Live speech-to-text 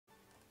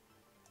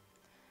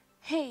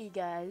Hey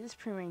guys, it's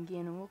Primer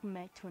again and welcome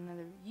back to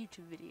another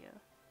YouTube video.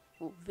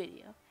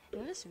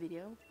 In this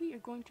video, we are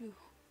going to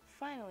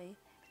finally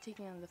be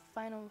taking on the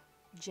final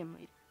gym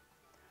leader,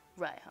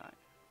 Raihan.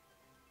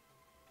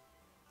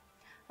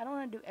 I don't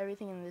want to do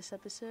everything in this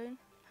episode.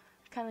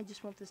 I kind of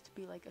just want this to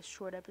be like a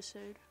short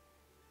episode.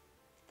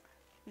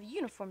 The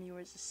uniform you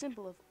wear is a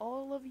symbol of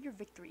all of your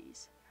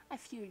victories. I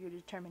feel your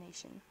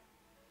determination.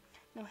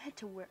 Now head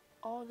to where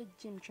all the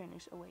gym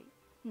trainers await.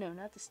 No,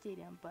 not the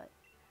stadium, but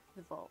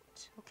the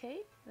vault. Okay,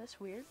 that's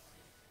weird.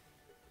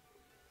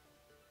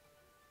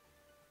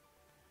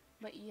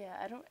 But yeah,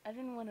 I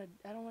don't want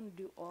to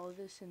do all of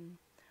this in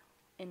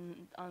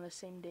on the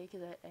same day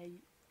because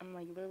I'm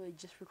like literally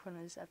just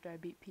recording this after I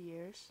beat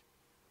Pierre's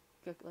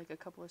like a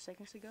couple of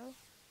seconds ago.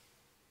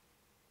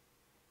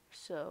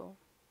 So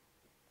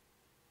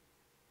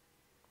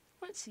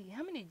let's see,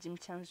 how many gym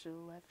challenges are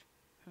left?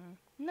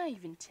 Not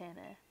even 10.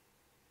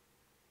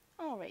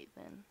 Alright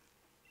then.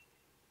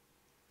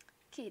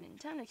 Caden,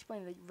 time to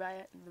explain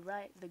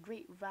the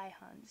great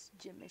Raihan's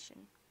gym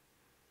mission.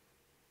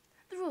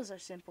 The rules are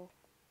simple.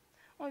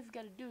 All you've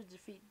got to do is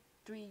defeat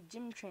 3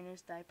 gym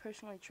trainers that I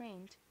personally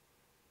trained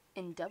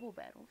in double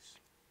battles.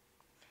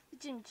 The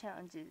gym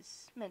challenge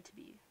is meant to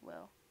be,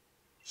 well,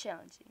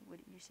 challenging,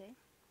 wouldn't you say?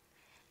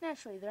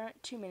 Naturally, there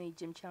aren't too many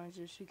gym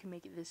challengers who can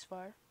make it this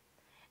far,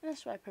 and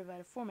that's why I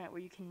provide a format where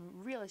you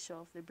can really show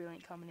off the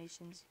brilliant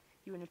combinations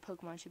you and your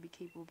Pokemon should be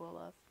capable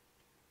of.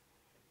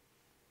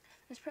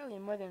 There's probably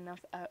more than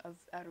enough out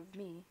of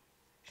me.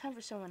 Time for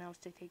someone else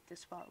to take the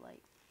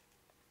spotlight.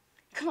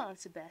 Come on,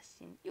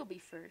 Sebastian, you'll be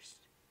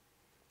first.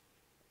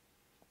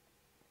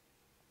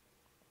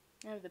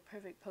 I have the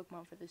perfect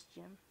Pokemon for this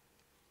gym.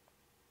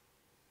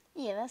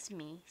 Yeah, that's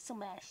me,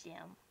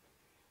 Sebastian.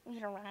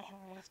 Leader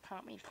Raihan has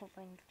taught me 2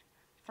 things.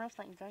 First,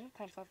 that Dragon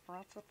types are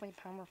ferociously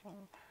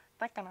powerful.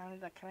 Second, I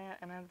need to create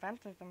an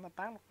advantage in the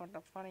battlefield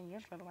that's very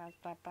useful as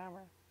that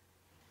power.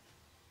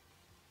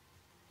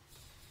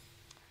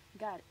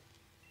 Got it.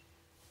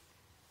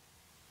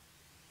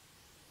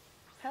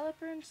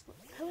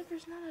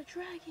 Pelipper's not a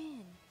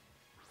dragon!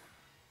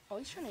 Oh,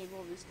 he's trying to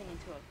evolve this thing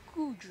into a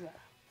Goodra.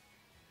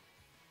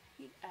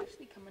 He's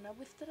actually coming up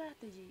with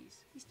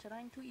strategies. He's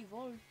trying to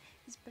evolve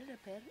his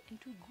Pelipper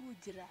into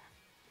Goodra.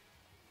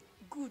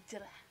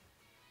 Goodra.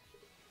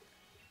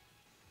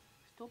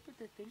 Stop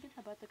thinking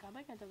about the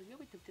comeback and stop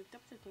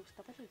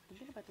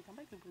thinking about the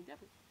comeback and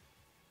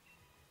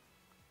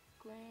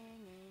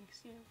Clanging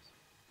skills.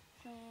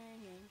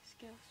 Clanging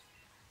skills.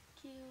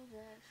 Kill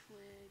that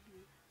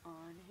swagger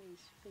on his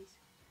face.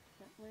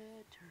 That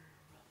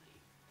literally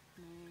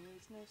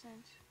makes no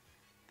sense,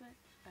 but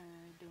I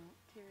don't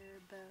care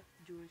about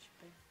George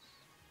Spence.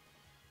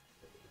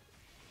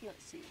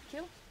 Let's see,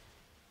 kill?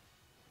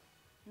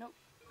 Nope.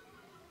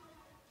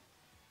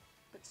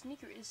 But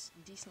Sneaker is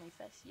decently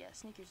fast. Yeah,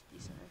 Sneaker's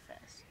decently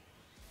fast.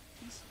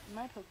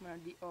 My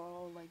Pokemon are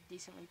all like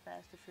decently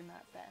fast if you're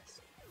not fast.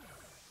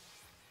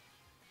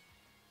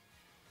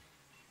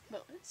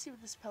 But let's see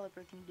what this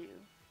Pelipper can do.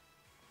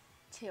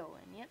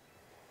 Tailwind, yep.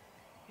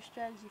 Your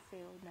strategy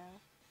failed now.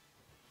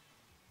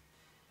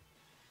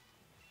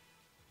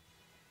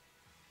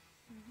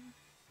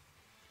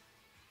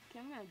 Okay,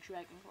 I'm gonna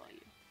Dragon Claw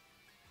you.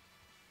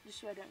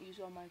 Just so I don't use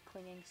all my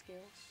clinging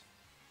skills.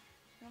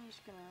 I'm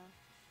just gonna...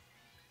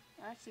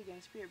 I'm actually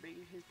gonna Spirit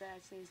Breaker because that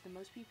actually is the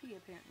most PP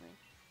apparently.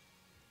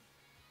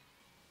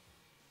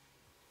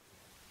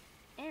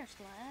 Air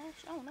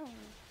Slash! Oh no!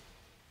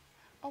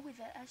 Oh wait,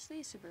 that actually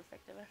is super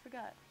effective, I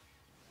forgot.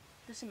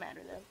 Doesn't matter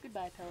though.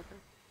 Goodbye,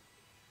 Pelipper.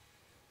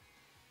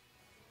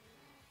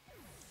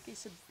 Okay,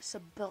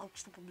 Subbulk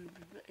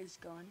is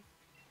gone.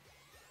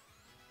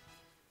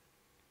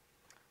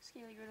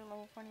 Scaly Gritter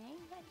level 48.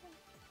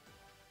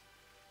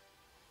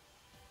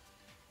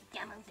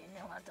 Come on,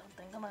 I don't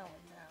think about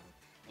it now.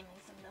 It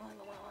makes them know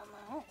the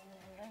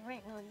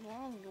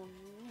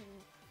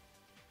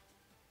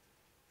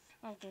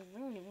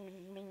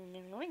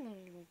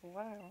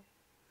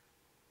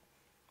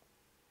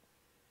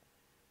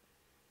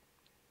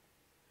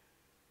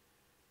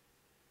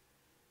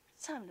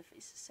Time to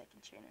face the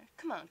second trainer.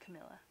 Come on,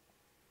 Camilla.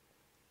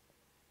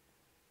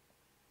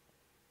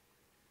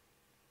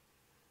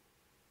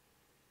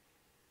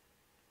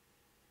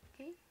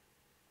 Okay.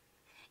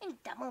 In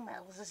double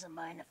battles, this is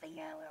mine to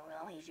figure out where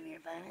we'll use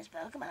your bonus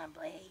Pokemon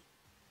play.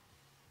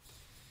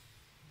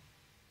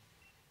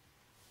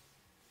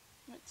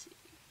 Let's see.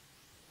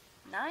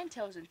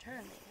 Ninetales and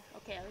Turner.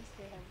 Okay, at least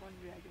they have 1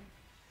 dragon.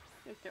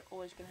 I feel like they're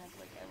always gonna have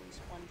like at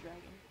least 1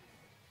 dragon.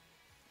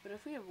 But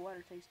if we have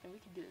water types, then we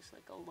can do this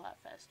like a lot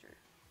faster.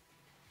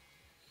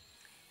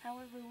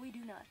 However, we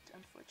do not,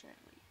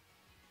 unfortunately.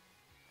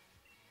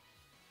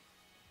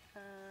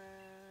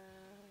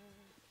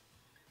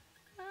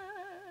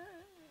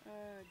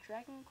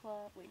 Dragon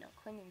Claw. Wait, no,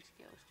 Clinging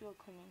Scales. Dual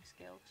Clinging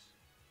Scales.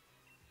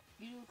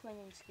 You do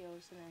Clinging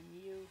Scales, and then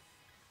you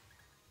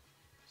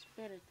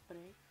Spirit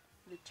Break.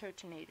 The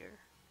Turtonator.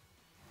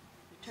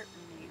 The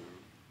Turtonator.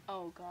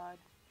 Oh god.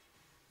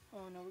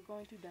 Oh no, we're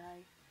going to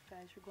die.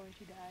 Guys, we're going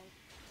to die.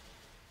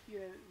 We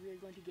are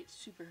going to get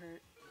super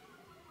hurt.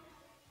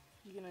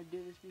 He's gonna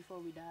do this before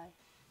we die.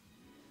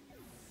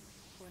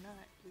 Or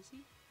not, is he?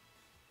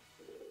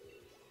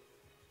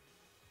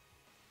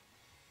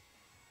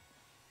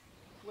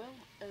 Well,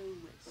 oh,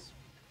 Wisp.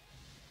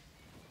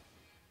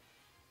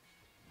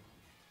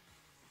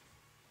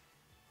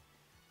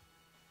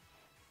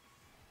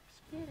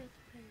 Spirit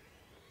Spirit.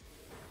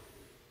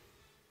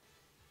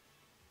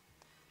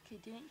 Okay,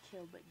 didn't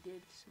kill, but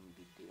did some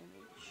good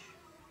damage.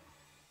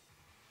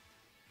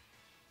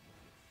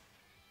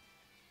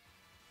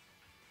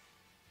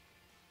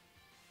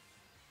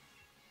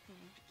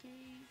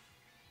 Okay,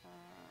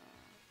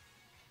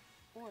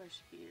 or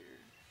spear,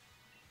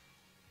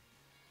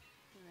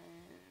 and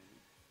then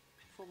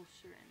full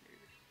surrender.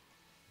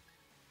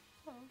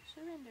 Oh,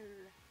 surrender.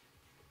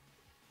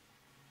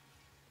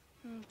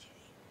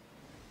 Okay.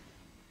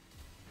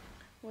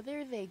 Well,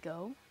 there they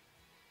go.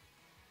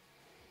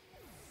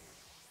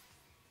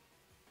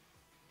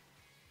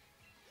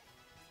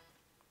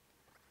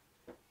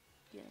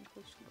 Getting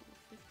close to level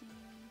 50.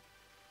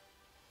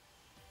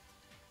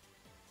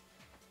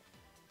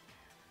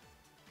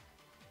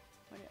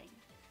 What did I...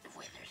 The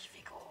weather's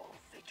fickle.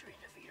 Victory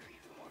and defeat are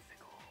even more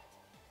fickle.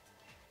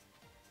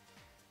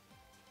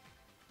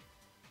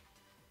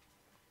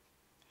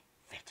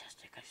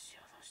 Fantastic. I see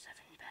all those 7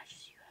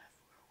 badges you have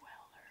were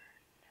well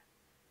earned.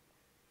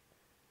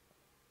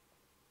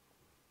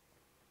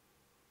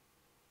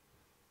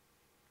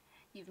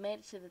 You've made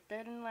it to the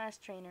 3rd and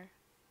last trainer.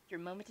 Your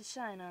moment to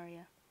shine,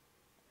 Arya.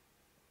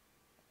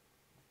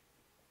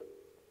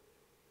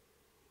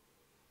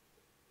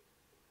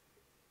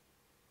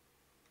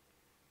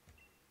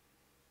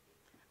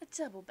 A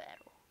double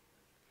battle.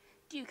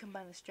 Do you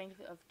combine the strength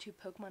of 2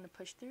 Pokemon to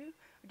push through,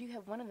 or do you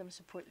have one of them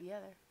support the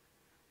other?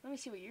 Let me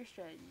see what your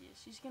strategy is.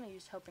 She's gonna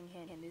use Helping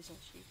Hand, isn't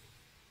she?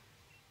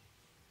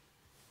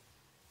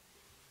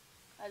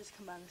 I just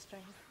combine the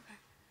strength.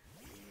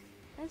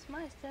 That's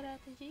my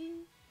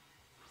strategy.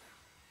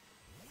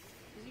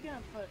 Is he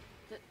gonna put...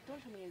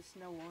 Don't tell me it's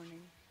no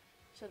warning.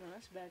 So then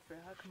that's bad for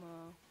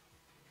Hakumo.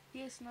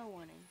 He has no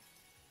warning.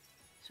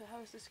 So how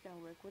is this gonna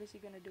work? What is he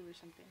gonna do or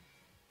something?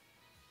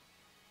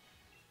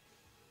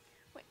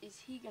 What is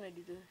he gonna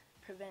do to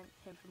prevent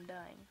him from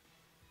dying?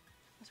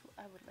 That's what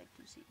I would like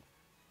to see.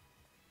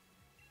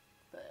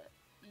 But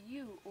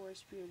you, or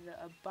Spirit, the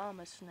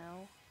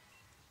Abomasnow,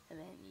 and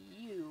then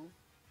you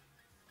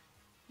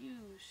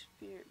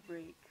Spirit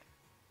Break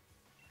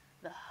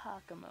the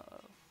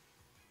Hakumo.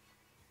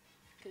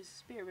 Because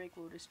Spirit Break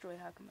will destroy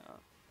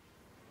Hakumo.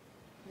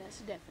 That's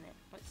definite.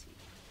 Let's see.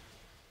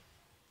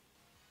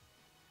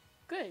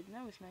 Good,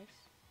 that was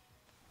nice.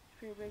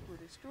 Spirit Break will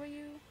destroy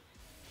you.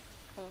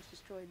 Almost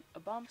destroyed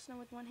Abomasnow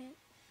with 1 hit.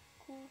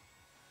 Cool.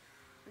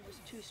 We're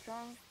just too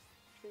strong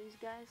for these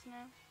guys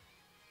now.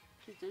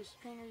 Because those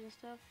trainers and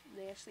stuff,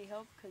 they actually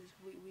help because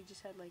we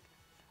just had like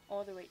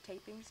all the right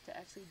typings to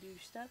actually do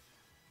stuff.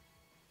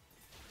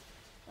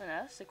 Oh,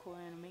 that's a cool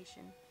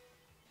animation.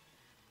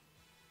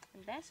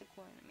 And that's a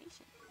cool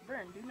animation.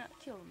 Burn, do not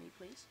kill me,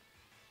 please.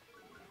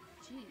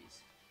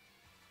 Jeez.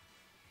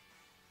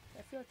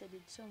 I feel like I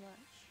did so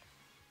much.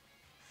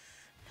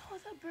 No,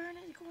 the burn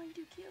is going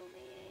to kill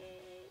me.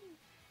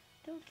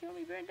 Don't kill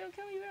me, burn. Don't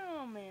kill me, burn.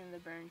 Oh, man, the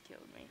burn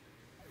killed me.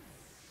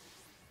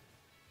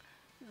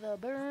 The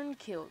burn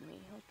killed me.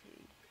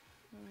 Okay.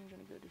 I'm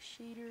going to go to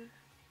shader.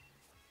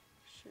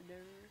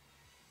 Shader.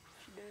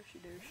 Shader,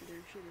 shader,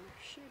 shader, shader,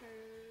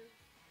 shader.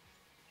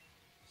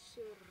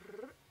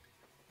 Shader.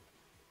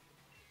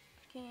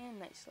 Okay, and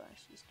Night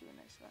Slash. Just do a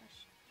Night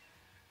Slash.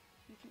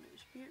 You can do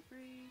Spirit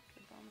Break,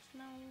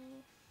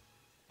 Abomasnow,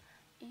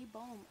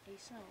 E-Bomb a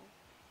Snow.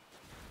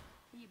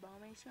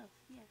 E-Bomb a Snow,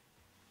 yeah.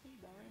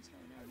 E-Bomb a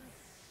Snow, no, no.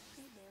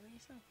 E-Bomb a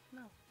Snow,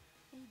 no.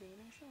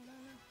 E-Bomb a Snow, no,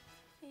 no.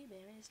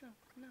 E-Bomb a Snow,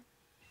 no.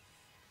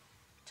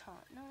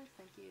 Taunt, no,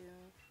 thank you.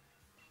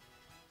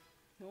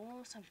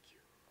 No, thank you.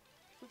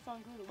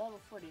 Flip-on grew to level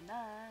 49.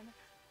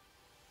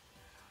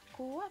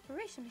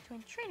 Cooperation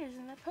between trainers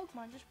and their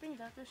Pokemon just brings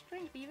out their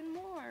strength even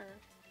more.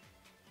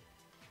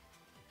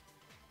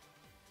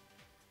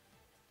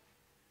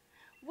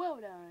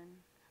 Well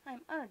done. I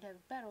am honored to have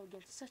a battle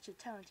against such a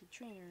talented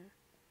trainer.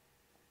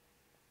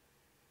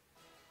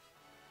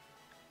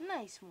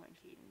 Nice one,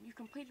 Caden. You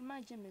completed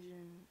my gym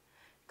mission.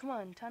 Come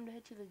on, time to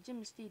head to the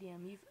gym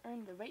stadium. You've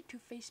earned the right to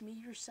face me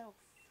yourself.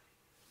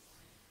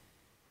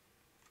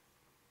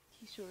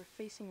 Okay, so we're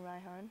facing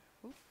Raihan.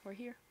 Oop, we're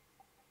here.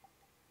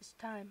 It's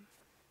time.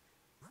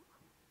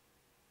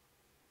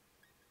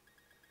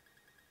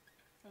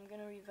 I'm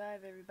gonna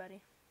revive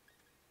everybody.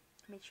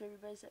 Make sure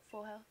everybody's at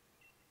full health.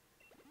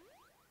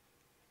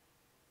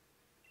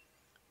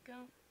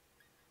 Go.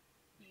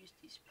 Use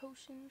these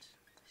potions.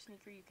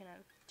 Sneaker, you can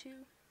have 2.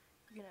 You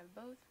can have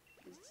both.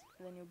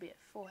 Then you'll be at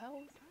full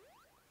health.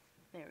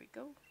 There we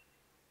go.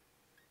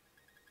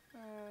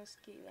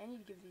 Scaly, I need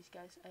to give these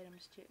guys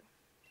items too.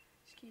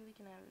 Scaly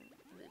can have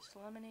this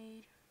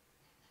lemonade.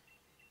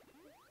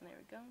 There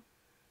we go.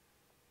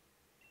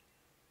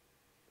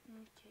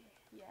 Okay,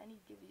 yeah, I need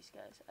to give these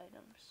guys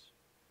items.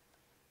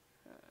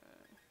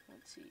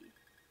 Let's see.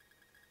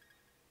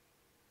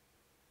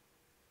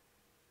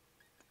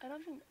 I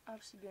don't think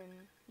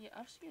Obstagoon, yeah,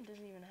 Obstagoon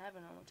doesn't even have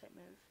a normal type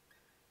move.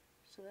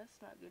 So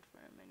that's not good for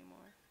him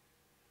anymore.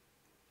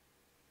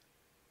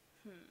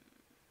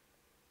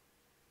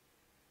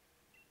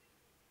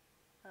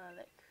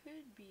 That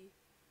could be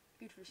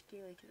good for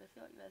Scaly, because I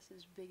feel like that's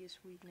his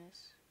biggest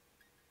weakness.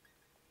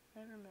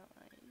 Never Melt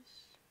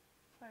Ice,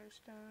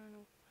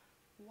 Firestone,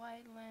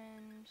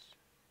 Wildlands,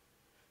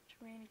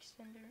 Terrain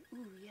Extender.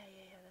 Ooh, yeah,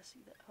 that's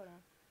that. Hold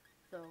on.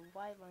 The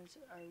Wildlands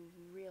are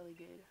really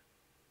good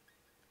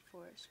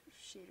for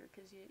Shader,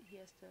 because he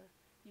has to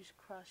use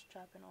Cross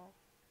Chop and all.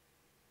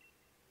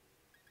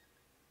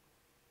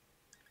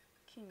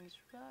 King's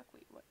Rock,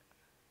 wait, what?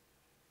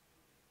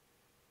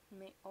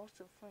 May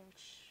also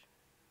flinch.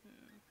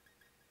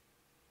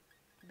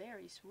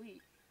 Very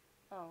sweet.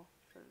 Oh,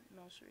 for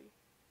Nursery.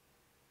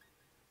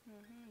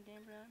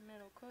 Damper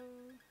Metal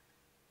Code.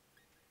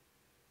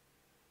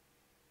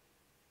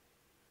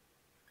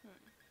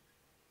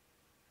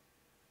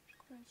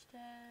 Quench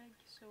Tag,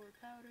 Solar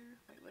Powder.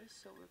 Wait, what does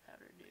Solar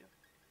Powder do?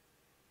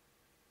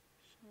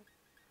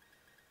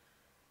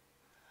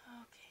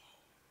 Okay.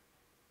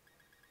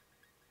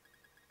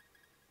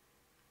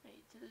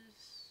 Wait,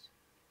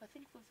 I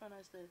think Flip-Phone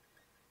has the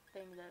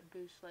thing that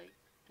boosts, like,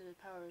 the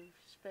power of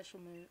special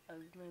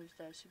moves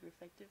that are super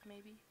effective,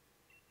 maybe?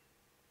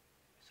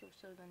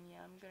 So then,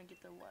 yeah, I'm gonna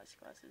get the Wise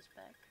Glasses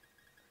back.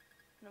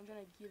 And I'm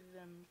gonna give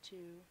them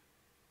to...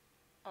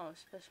 Oh,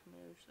 special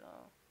moves,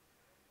 oh.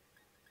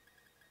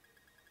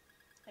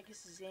 I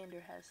guess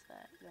Xander has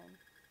that, then.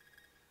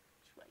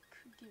 So I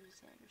could give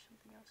Xander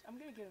something else. I'm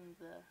gonna give him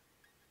the...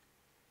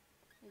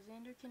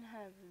 Xander can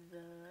have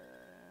the...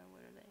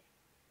 What are they?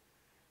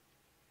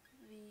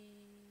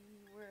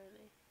 Where are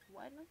they?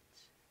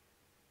 Wildlands?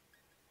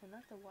 No,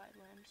 not the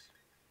Wildlands.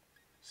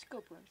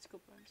 Scopelands.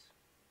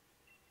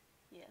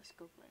 Yeah,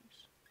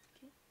 Scopelands.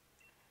 Okay.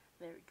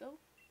 There we go.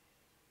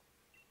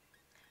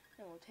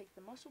 Then we'll take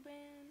the Muscle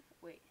Band.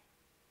 Wait.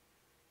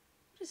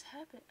 What just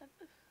happened?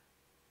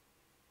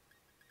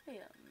 Wait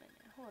a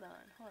minute. Hold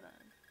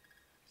on.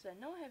 So I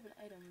know I have an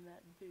item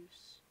that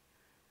boosts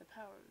the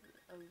power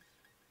of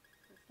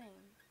the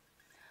thing.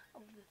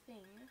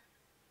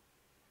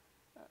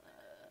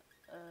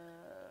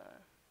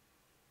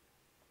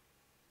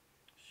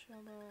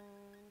 Shobo.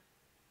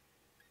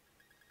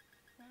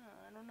 I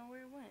don't know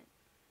where it went.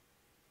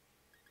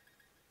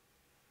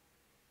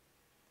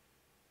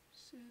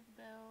 Soothe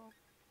Bell.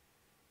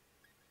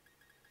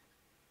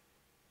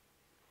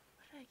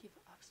 What did I give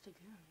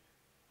Obstagoon?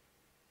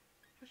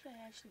 What did I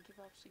actually give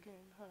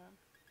Obstagoon? Hold on.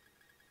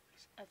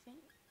 I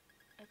think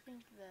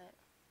that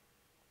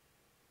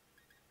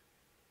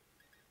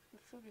the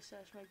Focus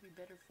Sash might be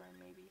better for him,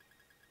 maybe.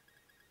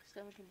 Because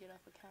then we can get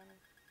off a counter.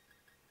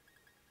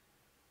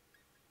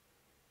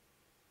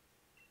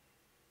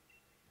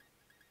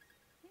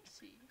 Let's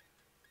see.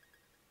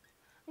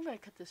 I'm gonna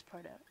cut this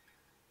part out.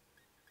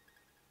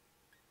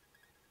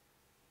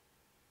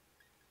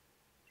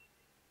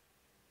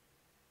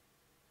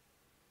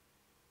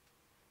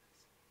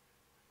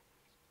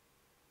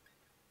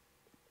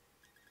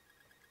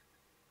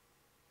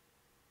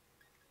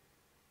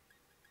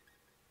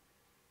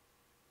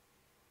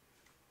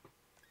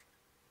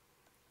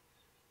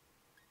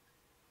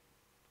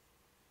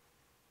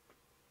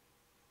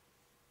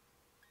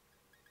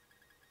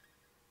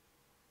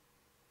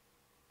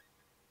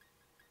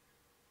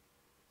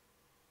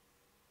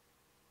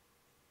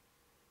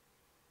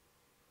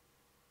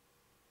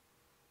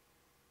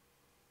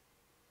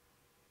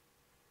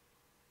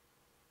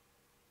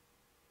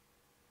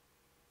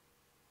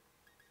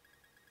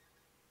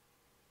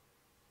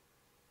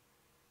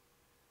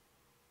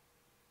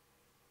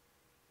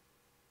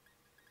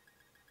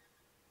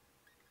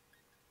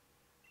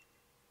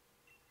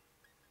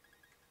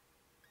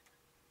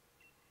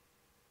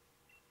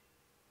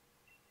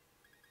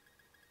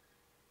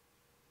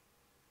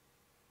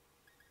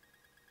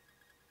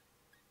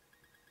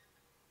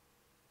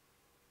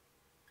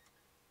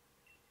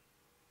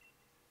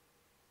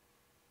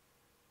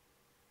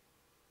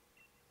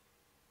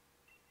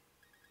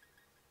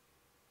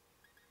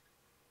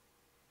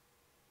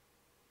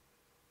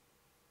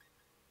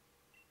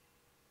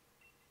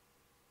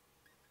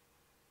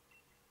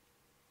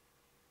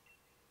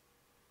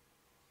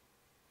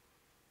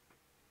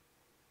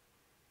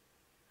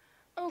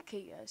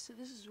 Okay guys, so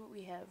this is what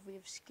we have. We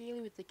have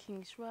Scaly with the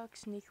King's Rock,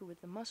 Sneaker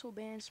with the Muscle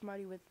Band,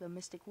 Smarty with the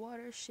Mystic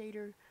Water,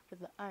 Shader with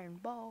the Iron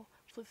Ball,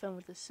 Flip-Phone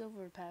with the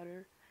Silver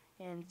Powder,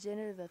 and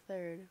Xander the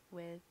Third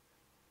with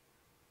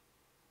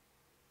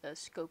the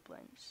Scope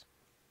Lens.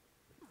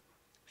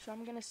 So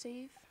I'm gonna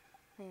save,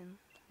 and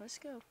let's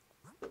go.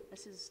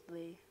 This is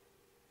the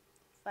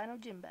final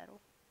gym battle.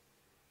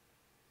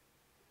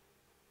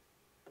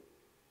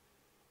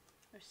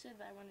 I said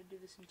that I wanted to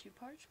do this in 2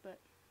 parts, but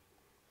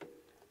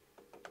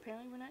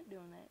apparently we're not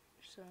doing that,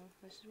 so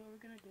this is what we're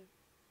gonna do.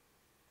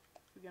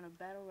 We're gonna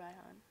battle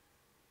Raihan.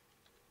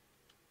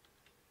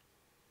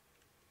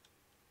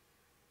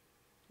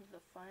 The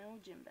final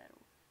gym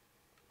battle.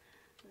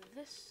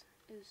 This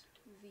is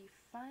the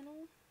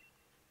final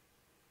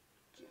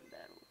gym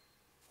battle.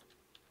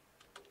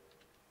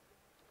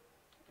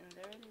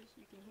 And there it is.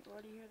 You can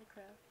already hear the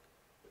crowd.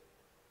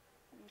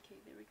 Okay,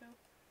 there we go.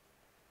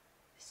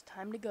 It's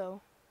time to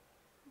go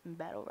and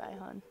battle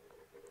Raihan,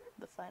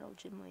 the final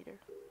gym leader.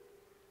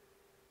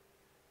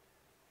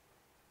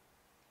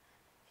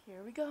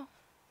 Here we go.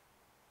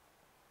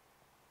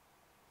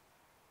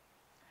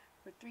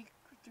 We're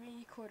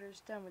three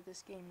quarters done with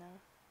this game now.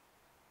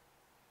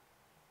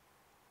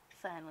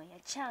 Finally,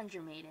 a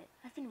challenger made it.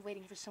 I've been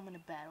waiting for someone to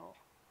battle.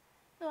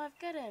 Though I've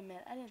gotta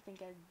admit, I didn't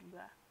think I'd...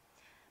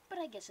 But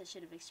I guess I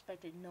should have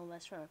expected no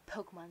less from a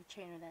Pokemon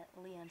trainer that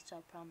Leon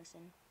saw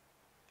promising.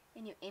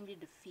 And you aim to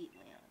defeat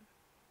Leon.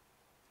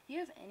 Do you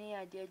have any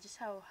idea just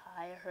how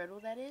high a hurdle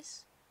that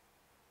is?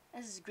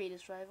 As his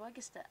greatest rival, I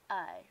guess that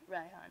I,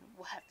 Raihan,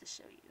 will have to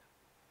show you.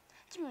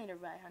 Gym Leader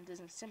Raihan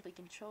doesn't simply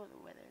control the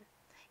weather.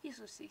 He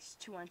also seeks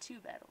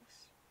 2-on-2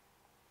 battles.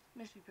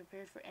 You must be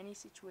prepared for any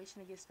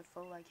situation against a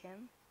foe like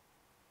him.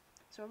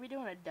 So are we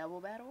doing a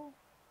double battle?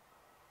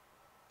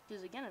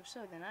 Because again, if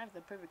so, then I have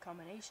the perfect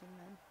combination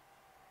then.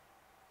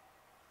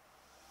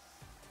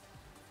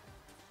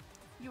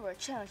 You are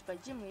challenged by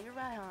Gym Leader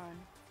Raihan.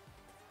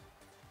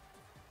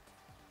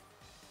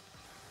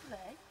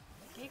 Leg,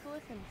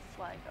 Gigalith, and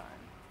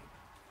Flygon.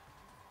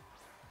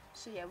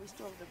 So yeah, we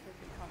still have the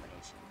perfect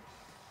combination.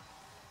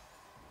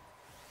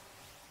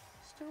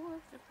 Still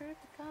have the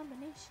perfect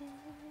combination.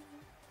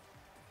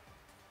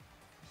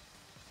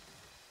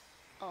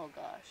 Oh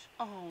gosh.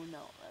 Oh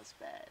no, that's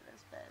bad.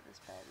 That's bad. That's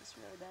bad. That's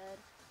really bad.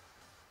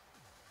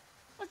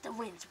 Let the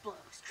winds blow.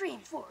 Stream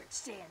forward,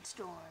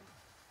 sandstorm.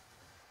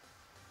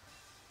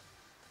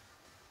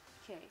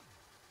 Okay.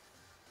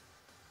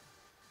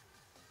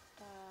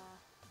 What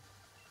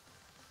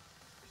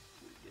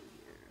do we do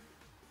here?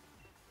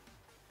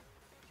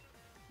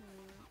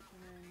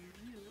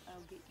 And you,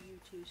 I'll get you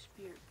to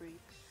Spirit Break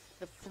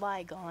the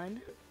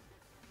Flygon.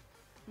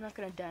 I'm not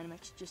gonna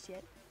Dynamax just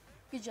yet.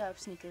 Good job,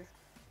 Sneaker.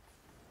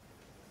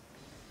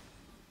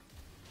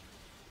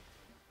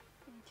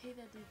 Okay,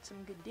 that did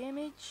some good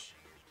damage.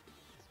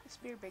 The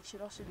Spirit Break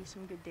should also do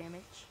some good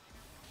damage.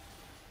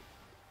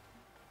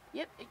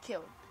 Yep, it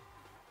killed.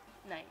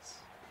 Nice.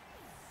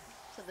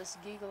 So this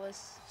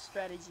Gigalith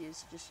strategy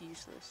is just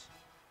useless.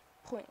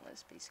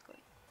 Pointless,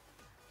 basically.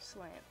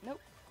 Slam.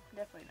 Nope,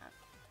 definitely not.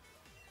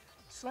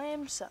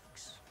 Slam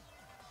sucks.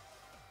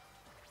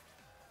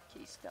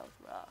 Okay, Stealth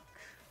Rock.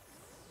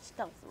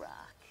 Stealth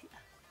Rock.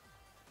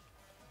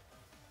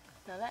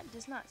 Now that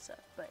does not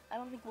suck, but I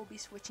don't think we'll be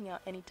switching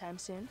out anytime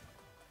soon.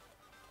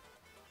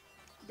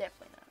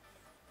 Definitely not.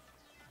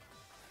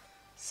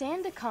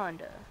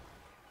 Sandaconda.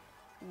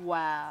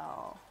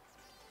 Wow.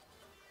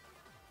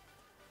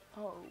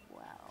 Oh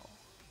wow.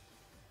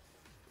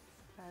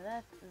 Now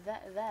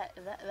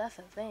that's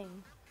a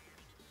thing.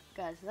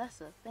 Guys,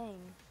 that's a thing.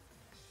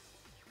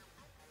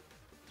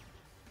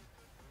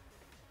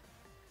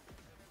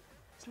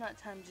 It's not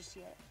time just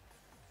yet.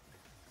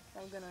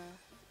 I'm gonna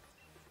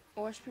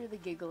Aura Spear the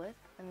Gigalith,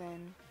 and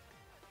then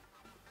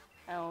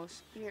I'll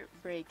Spirit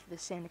Break the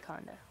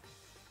Sandaconda.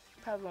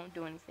 Probably won't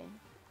do anything,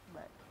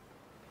 but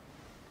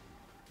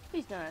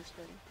he's not as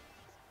sturdy.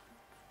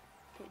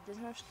 Okay, it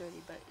doesn't have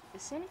sturdy, but the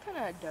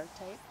Sandaconda a dark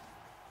type,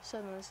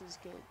 so then this is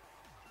good.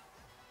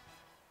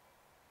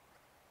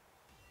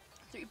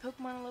 3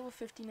 Pokemon at level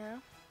 50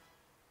 now.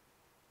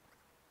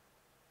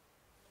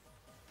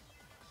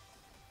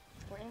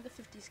 We're in the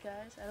 50s,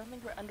 guys. I don't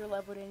think we're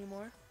under-leveled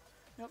anymore.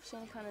 Nope,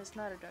 Sandaconda is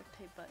not a dark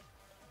type, but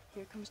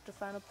here comes the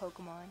final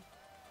Pokemon.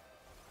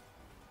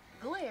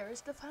 Glare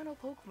is the final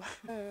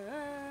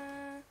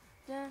Pokemon.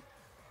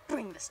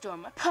 Bring the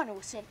storm. My partner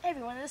will send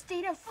everyone in the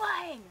stadium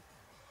flying.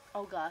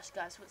 Oh gosh,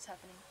 guys, what's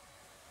happening?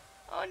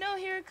 Oh no,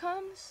 here it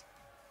comes.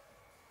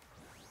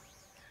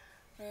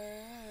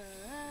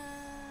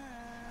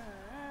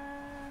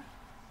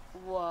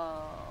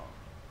 Whoa.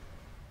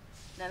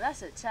 Now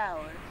that's a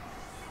tower.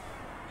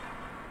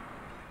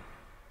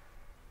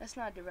 That's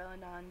not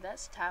Duraludon,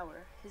 that's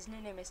Tower. His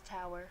new name is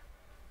Tower.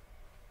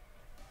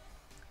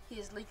 He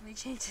has legally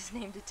changed his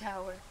name to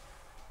Tower.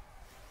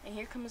 And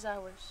here comes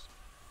ours.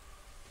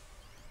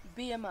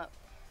 Beat him up.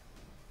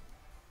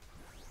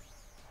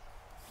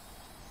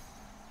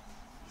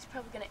 He's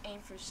probably gonna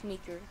aim for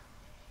Sneaker.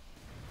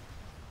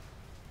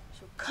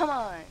 So come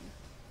on.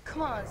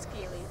 Come on,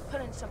 Scaly.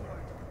 Put in some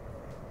work.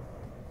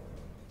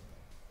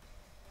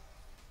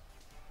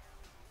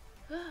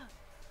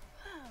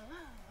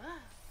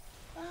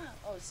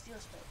 Oh, it's Steel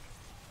Spike.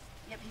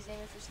 Yep, he's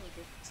aiming for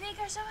Sneaker.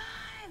 Sneaker,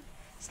 survive!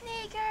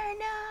 Sneaker,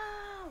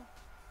 no!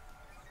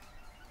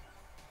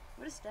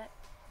 What is that?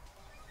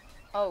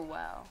 Oh,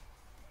 wow.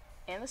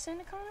 And the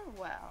Sandaconda?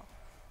 Wow.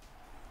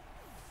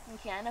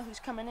 Okay, I know who's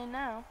coming in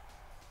now.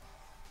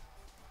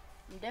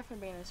 I'm definitely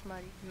bringing a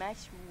Smarty.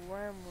 Max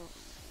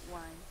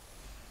Wormwine.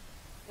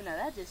 You know,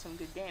 that did some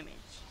good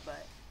damage,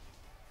 but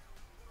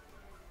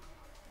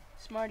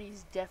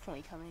Smarty's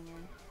definitely coming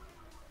in.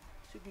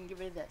 So we can get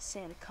rid of that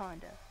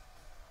Sandaconda.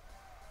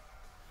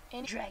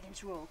 And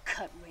Dragon's Roar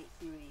cut right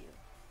through you.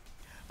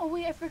 Oh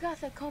wait, I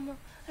forgot that Como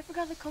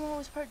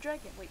was part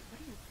dragon. Wait,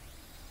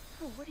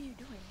 what are you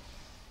doing?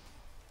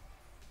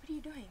 What are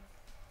you doing?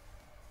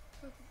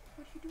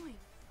 What are you doing?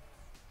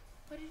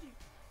 What did you...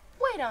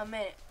 Wait a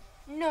minute.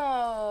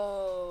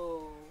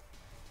 No.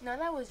 No,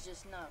 that was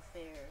just not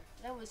fair.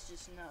 That was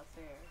just not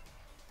fair.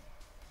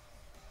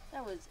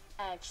 That was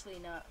actually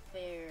not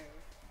fair.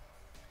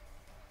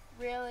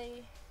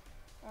 Really?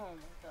 Oh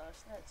my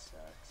gosh, that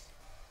sucks.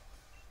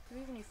 Do we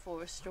have any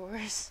forest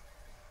stores?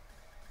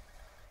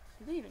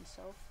 Do they even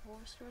sell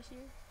forest stores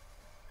here?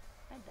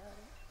 I doubt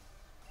it.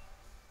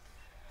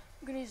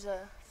 I'm gonna use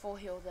a full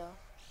heal though.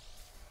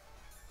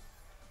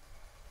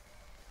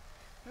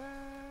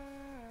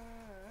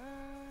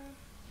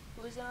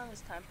 Who is it on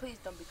this time? Please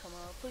don't be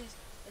Kamala. Please,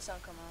 it's on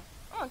Kamala.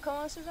 Oh, and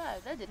Kamala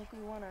survived. That didn't.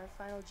 We won our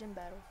final gym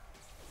battle.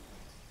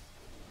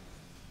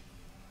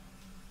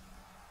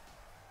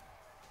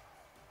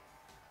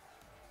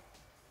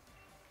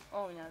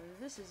 Oh, now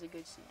this is a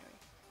good scenery.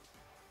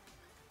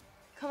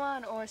 Come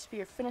on, Aura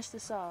Spear, finish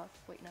this off.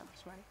 Wait, no,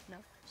 Smarty, no,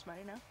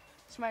 Smarty, no.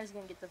 Smarty's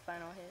gonna get the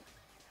final hit.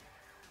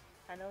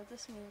 I know what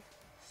this means.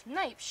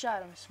 Snipe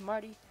shot him,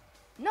 Smarty.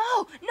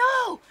 No,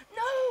 no,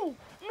 no,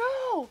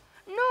 no,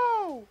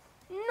 no,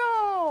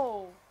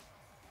 no.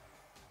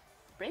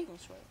 Breaking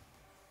sword.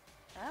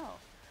 Ow.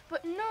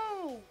 But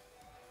no,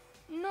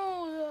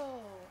 no,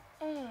 though.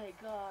 Oh my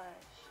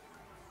gosh.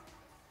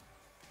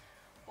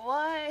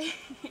 Why?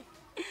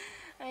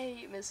 I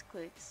hate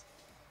misclicks.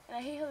 And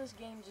I hate how this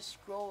game just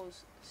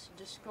scrolls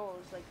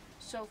like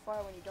so far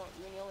when you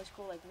only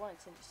scroll like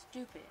once, and it's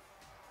stupid.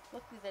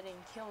 Luckily that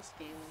didn't kill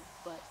Scaly,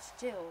 but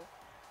still,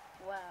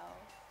 wow.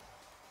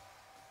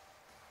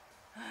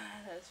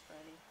 That's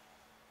funny.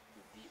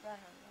 You beat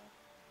Raihan though.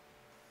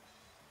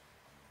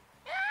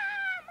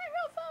 Ah, my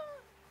real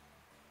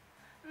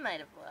phone! Might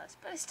have lost,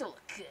 but I still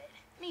look good.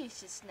 Maybe you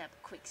should snap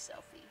a quick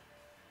selfie.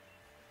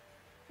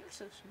 You're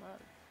so smug.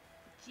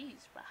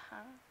 Jeez,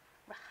 Raihan.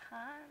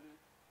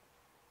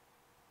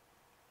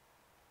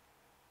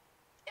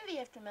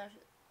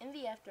 In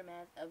the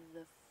aftermath of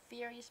the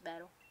furious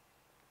battle,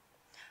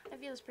 I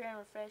feel as pure and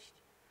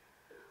refreshed.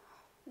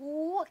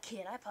 What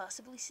can I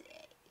possibly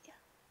say?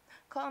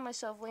 Calling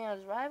myself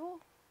Leon's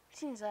rival?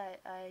 Seems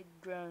I'd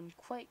grown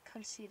quite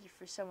conceited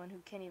for someone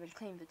who can't even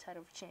claim the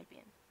title of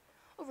champion.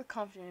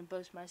 Overconfident and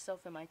boast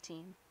myself and my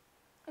team.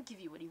 I'll give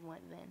you what you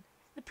want then.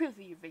 The proof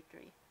of your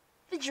victory.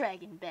 The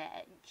Dragon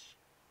Badge.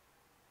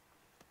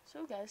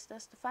 So guys,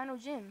 that's the final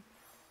gym.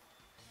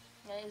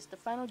 That is the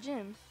final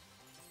gym.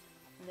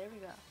 And there we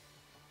go.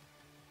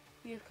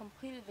 We have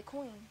completed the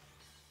coin.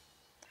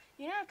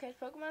 You now catch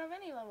Pokemon of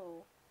any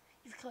level.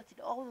 You've collected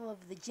all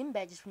of the gym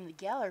badges from the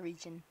Galar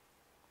region.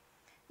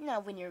 Now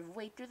win your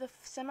way through the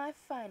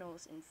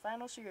semi-finals and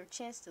finals for your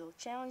chance to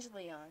challenge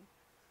Leon.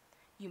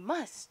 You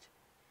must!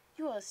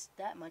 You owe us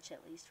that much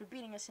at least for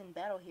beating us in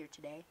battle here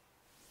today.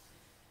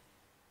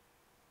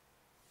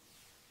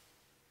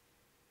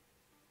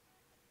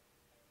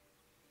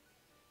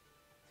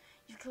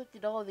 You've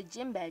collected all of the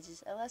gym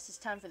badges. At last it's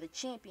time for the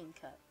Champion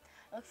Cup.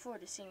 I look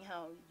forward to seeing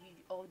how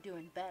you all do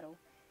in battle.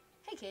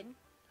 Hey, Caden.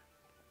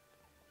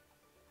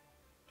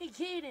 Hey,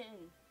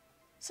 Caden!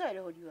 Sorry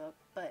to hold you up,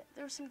 but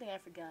there was something I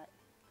forgot.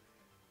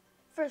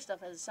 First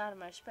off, as a sign of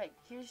my respect,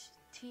 here's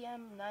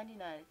TM99.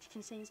 It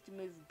continues to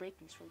move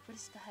Breaking Sword. What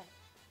is that?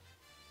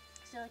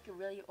 Is that like a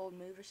really old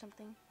move or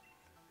something?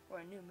 Or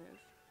a new move?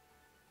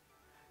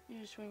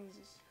 User swings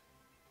is...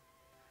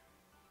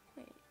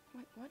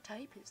 Wait, what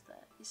type is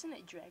that? Isn't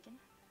it Dragon?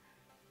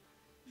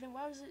 Then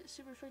why was it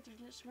super effective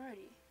against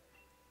Smarty?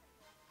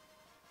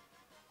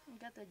 We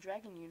got the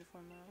Dragon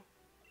uniform though.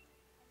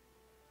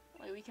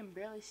 Like, we can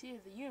barely see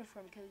the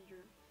uniform because of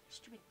your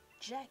stupid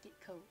jacket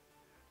coat.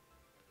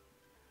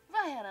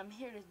 Raihan, I'm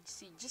here to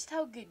see just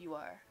how good you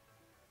are.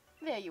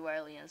 There you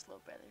are, Leon's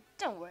little brother.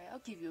 Don't worry, I'll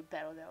give you a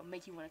battle that will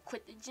make you want to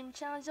quit the gym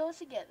challenge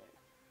altogether.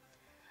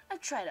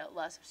 I've tried out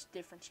lots of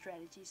different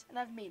strategies, and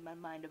I've made my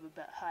mind up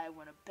about how I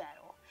want to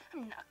battle.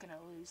 I'm not gonna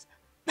lose.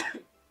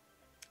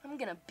 I'm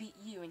gonna beat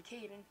you and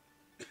Caden.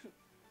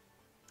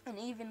 And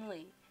even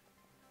Lee.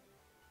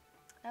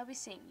 I'll be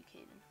seeing you,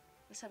 Caden.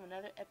 Let's have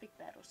another epic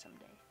battle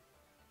someday.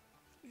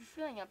 If you're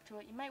feeling up to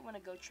it, you might want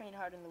to go train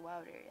hard in the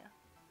wild area.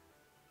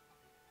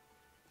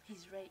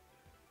 He's right,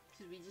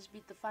 because we just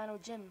beat the final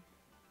gym.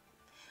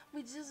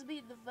 We just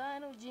beat the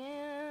final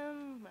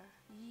gym.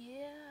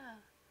 Yeah.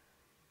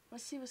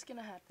 Let's see what's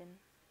gonna happen.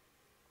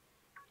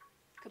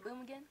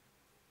 Kaboom again?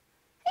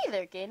 Hey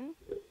there, Caden.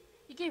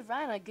 You gave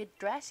Ryan a good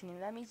thrashing,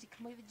 and that means you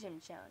completed the gym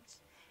challenge.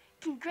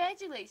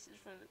 Congratulations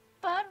from the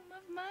bottom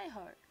of my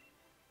heart.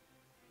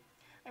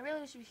 I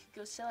really wish we could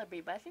go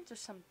celebrate, but I think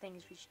there's some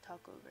things we should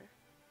talk over.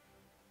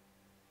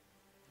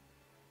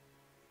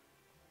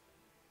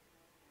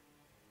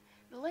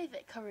 The light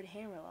that covered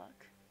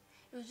Hammerlock.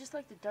 It was just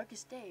like the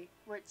darkest day,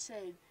 where it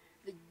said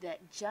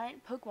that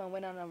giant Pokemon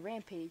went on a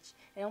rampage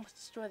and almost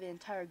destroyed the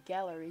entire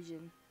Galar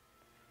region.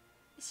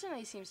 It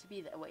certainly seems to be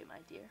that way,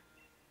 my dear.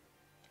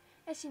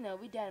 As you know,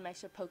 we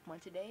Dynamaxed our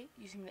Pokemon today,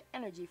 using the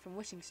energy from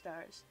wishing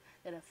stars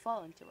that have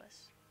fallen to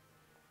us.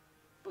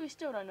 But we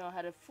still don't know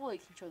how to fully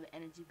control the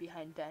energy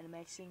behind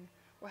Dynamaxing,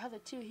 or how the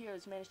two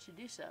heroes managed to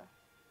do so.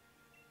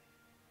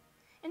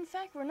 In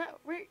fact, we're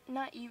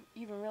not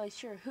even really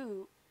sure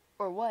who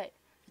or what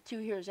the two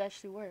heroes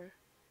actually were.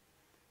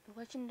 The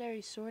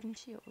legendary sword and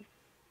shield.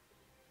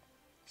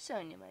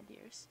 Sonia, my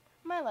dearest,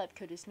 my lab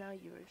coat is now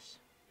yours.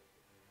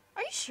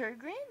 Are you sure,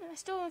 Gran? I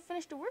still haven't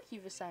finished the work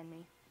you've assigned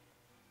me.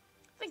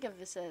 Think of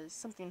this as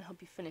something to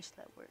help you finish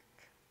that work.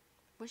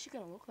 What's you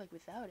gonna look like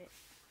without it?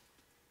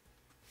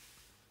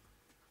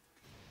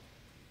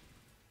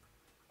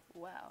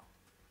 Wow.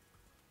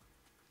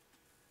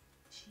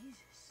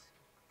 Jesus.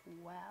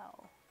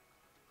 Wow.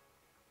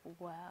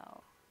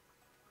 Wow.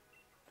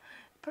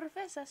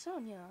 Professor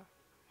Sonia.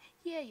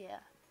 Yeah.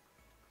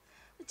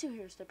 The two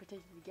heroes that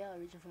protected the Galar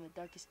region from the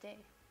darkest day.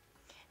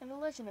 And the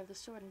legend of the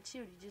sword and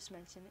shield you just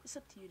mentioned, it's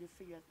up to you to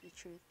figure out the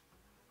truth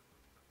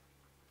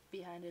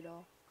behind it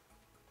all.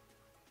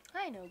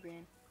 I know,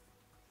 Gran.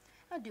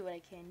 I'll do what I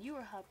can. You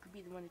or Hop could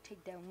be the one to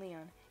take down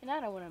Leon, and I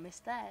don't want to miss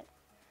that.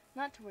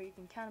 Not to worry, you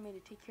can count on me to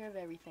take care of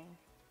everything.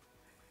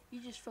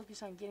 You just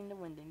focus on getting to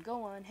Winden.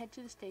 Go on, head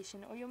to the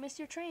station, or you'll miss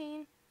your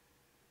train.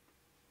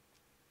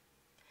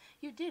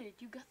 You did it.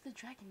 You got the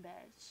dragon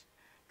badge.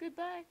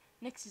 Goodbye.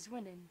 Next is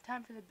Winden.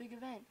 Time for the big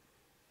event.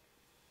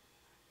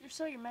 You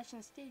saw your match in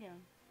the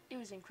stadium. It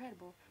was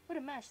incredible. What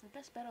a match. The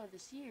best battle of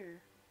this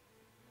year.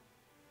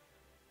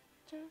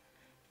 Dun,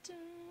 dun.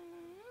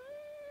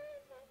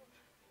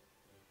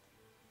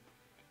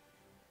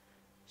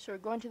 So we're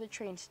going to the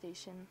train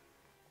station.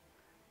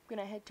 I'm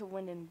gonna head to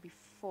Winden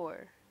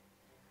before.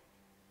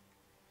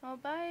 Oh,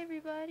 bye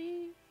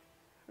everybody.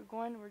 We're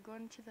finally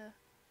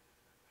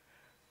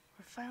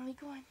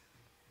going.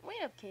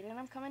 Wait up, Kaden,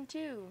 I'm coming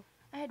too.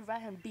 I had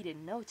Raihan beat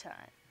in no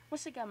time.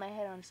 Once I got my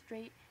head on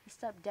straight and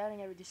stopped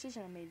doubting every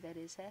decision I made, that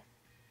is, huh?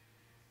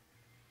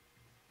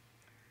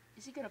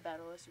 Is he gonna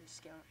battle us or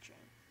just get on the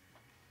train?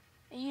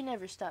 And you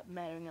never stop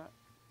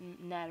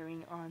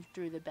nattering on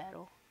through the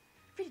battle.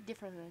 Pretty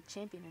different than a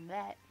champion in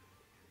that.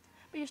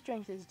 But your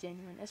strength is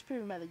genuine, as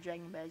proven by the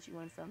dragon badge you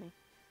won from me.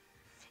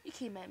 You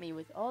came at me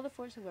with all the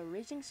force of a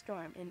raging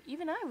storm, and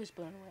even I was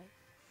blown away.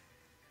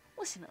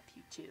 Listen up,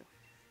 you two.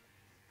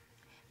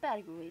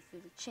 Battle your way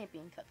through the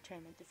Champion Cup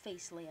tournament to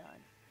face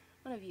Leon.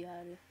 One of you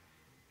had to.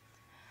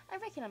 I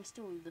reckon I'm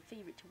still the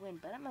favorite to win,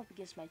 but I'm up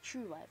against my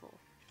true rival,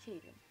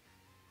 Kaden.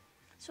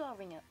 So I'll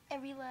ring out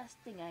every last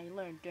thing I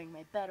learned during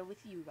my battle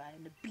with you,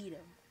 Ryan, to beat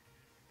him.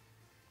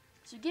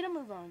 So get a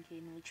move on,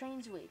 Kaden. The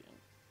train's waiting.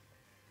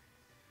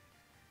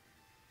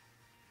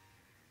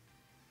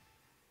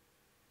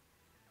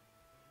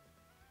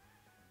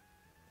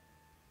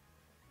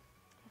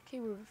 Okay,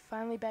 we're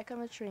finally back on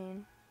the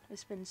train.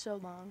 It's been so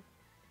long.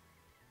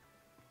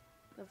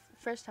 The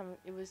first time,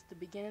 it was the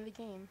beginning of the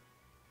game.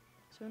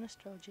 So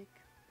nostalgic.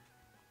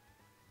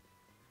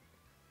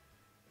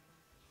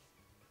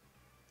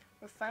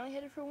 We're finally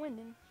headed for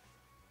Winden.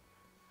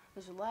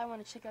 There's a lot I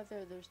want to check out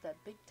there. There's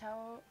that big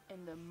tower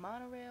and the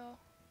monorail.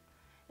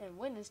 And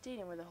Winden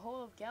Stadium where the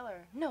whole of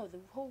Galar, no, the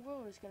whole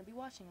world is going to be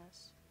watching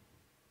us.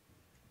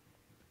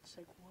 It's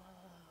like,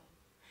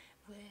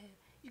 whoa.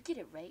 You get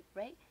it right?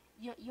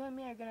 You and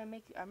me are going to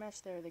make our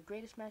match there the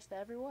greatest match that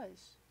ever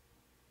was.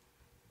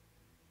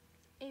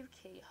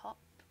 AFK, hop.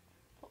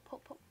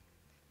 Hop.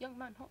 Young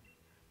man, hop.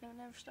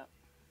 Never stop.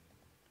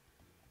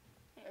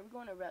 Hey, are we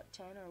going to Route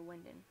 10 or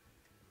Winden?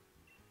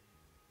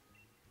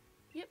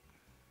 Yep.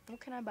 What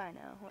can I buy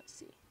now? Let's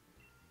see.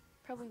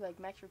 Probably like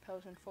max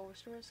repels and full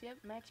restores. Yep,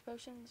 max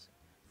potions,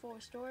 full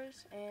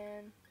restores,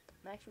 and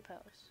max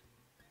repels.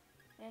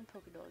 And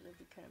Pokédolls if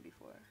we couldn't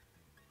before.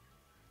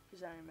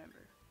 Because I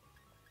remember.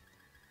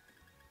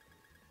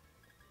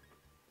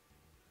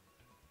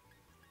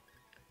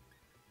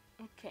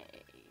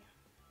 Okay.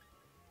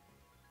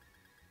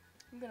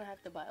 I'm gonna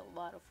have to buy a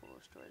lot of full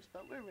restores,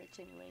 but we're rich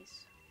anyways.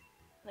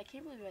 And I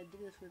can't believe I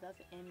did this without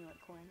the amulet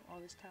coin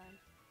all this time.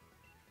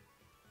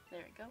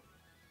 There we go.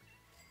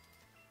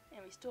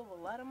 And we still have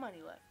a lot of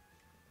money left.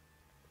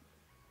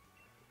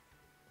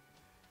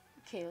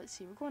 Okay, let's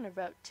see. We're going to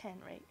Route 10,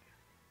 right?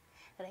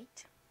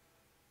 Right?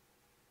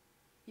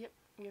 Yep,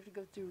 we have to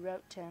go through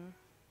Route 10.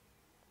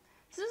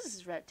 So this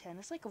is Route 10.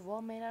 It's like a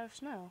wall made out of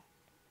snow.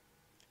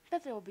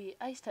 Bet there will be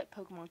ice-type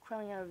Pokemon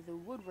crawling out of the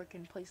woodwork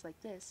in a place like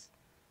this.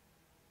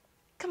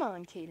 Come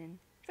on, Kaden.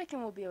 Reckon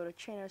we'll be able to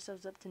train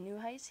ourselves up to new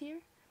heights here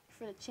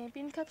before the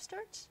Champion Cup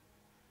starts?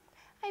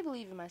 I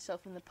believe in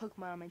myself and the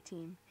Pokemon on my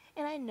team,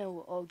 and I know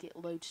we'll all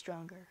get loads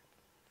stronger.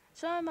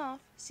 So I'm off.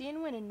 See you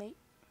in Winden, mate.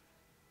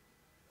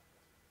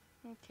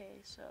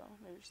 Okay, so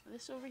there's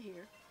this over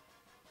here.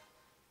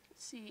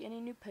 Let's see,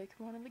 any new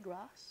Pokemon in the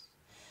grass?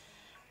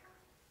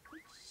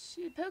 Let's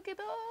see,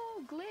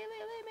 Pokeball! Glalie,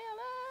 leave me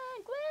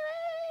alone!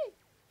 Glalie!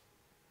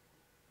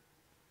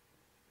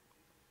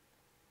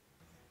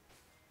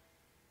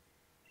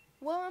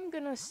 Well, I'm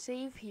gonna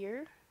save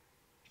here,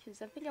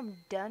 because I think I'm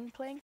done playing.